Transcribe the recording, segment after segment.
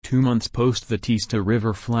2 months post the Teesta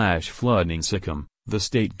River flash flood in Sikkim, the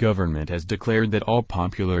state government has declared that all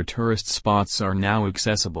popular tourist spots are now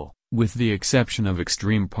accessible, with the exception of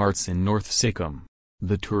extreme parts in North Sikkim.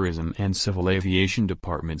 The Tourism and Civil Aviation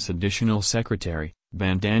Department's Additional Secretary,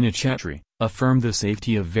 Bandana Chetri, affirmed the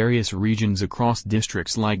safety of various regions across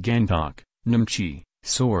districts like Gangtok, Namchi,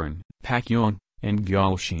 Soreang, Pakyong, and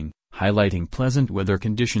Gyalshin, highlighting pleasant weather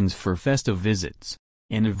conditions for festive visits.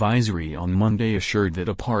 An advisory on Monday assured that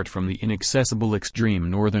apart from the inaccessible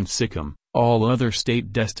extreme northern Sikkim, all other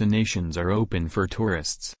state destinations are open for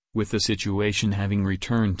tourists, with the situation having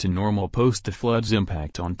returned to normal post the flood's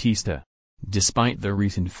impact on Teesta. Despite the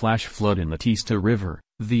recent flash flood in the Teesta River,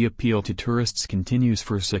 the appeal to tourists continues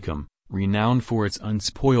for Sikkim, renowned for its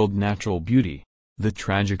unspoiled natural beauty. The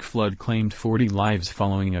tragic flood claimed 40 lives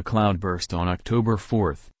following a cloudburst on October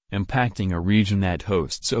 4, impacting a region that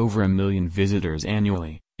hosts over 1 million visitors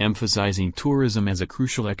annually, emphasizing tourism as a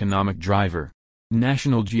crucial economic driver.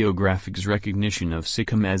 National Geographic's recognition of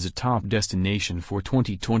Sikkim as a top destination for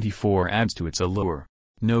 2024 adds to its allure.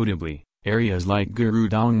 Notably, areas like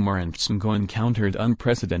Gurudongmar and Tsimgo encountered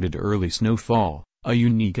unprecedented early snowfall, a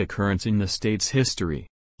unique occurrence in the state's history.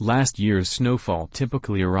 Last year's snowfall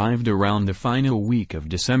typically arrived around the final week of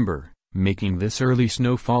December, making this early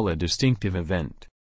snowfall a distinctive event.